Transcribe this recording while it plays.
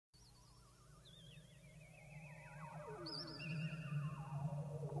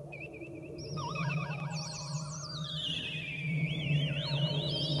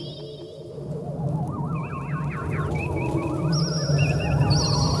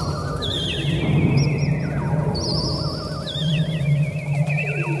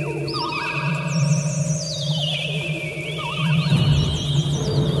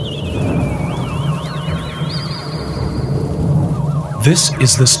This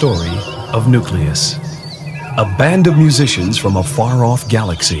is the story of Newcleus, a band of musicians from a far-off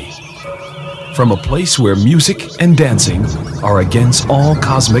galaxy, from a place where music and dancing are against all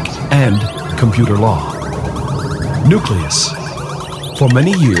cosmic and computer law. Newcleus. For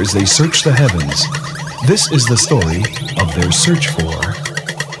many years they searched the heavens. This is the story of their search for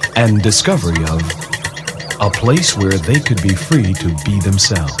and discovery of a place where they could be free to be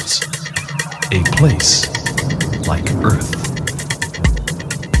themselves. A place like Earth.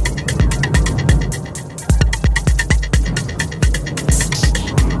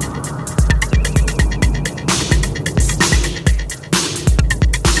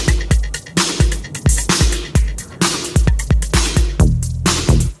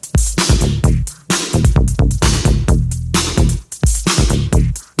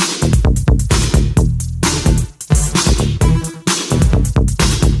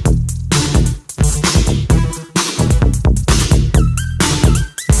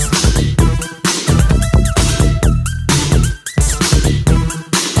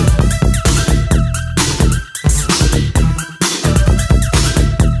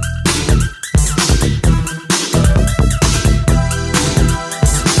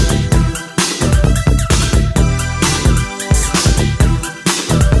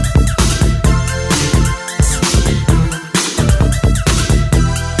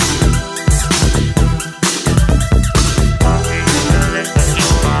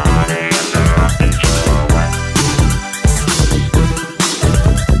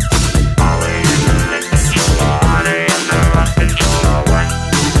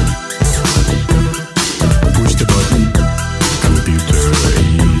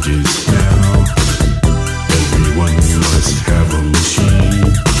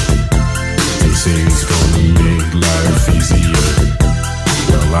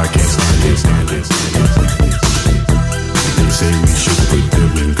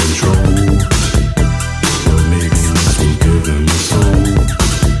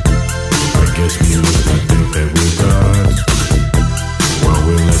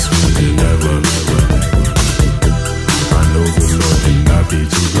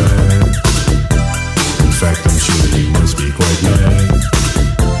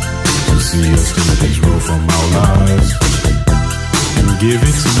 Give it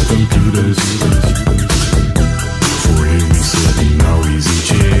to the computers. For here we sit in our easy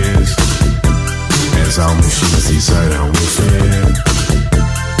chairs as our machines decide how we'll fare.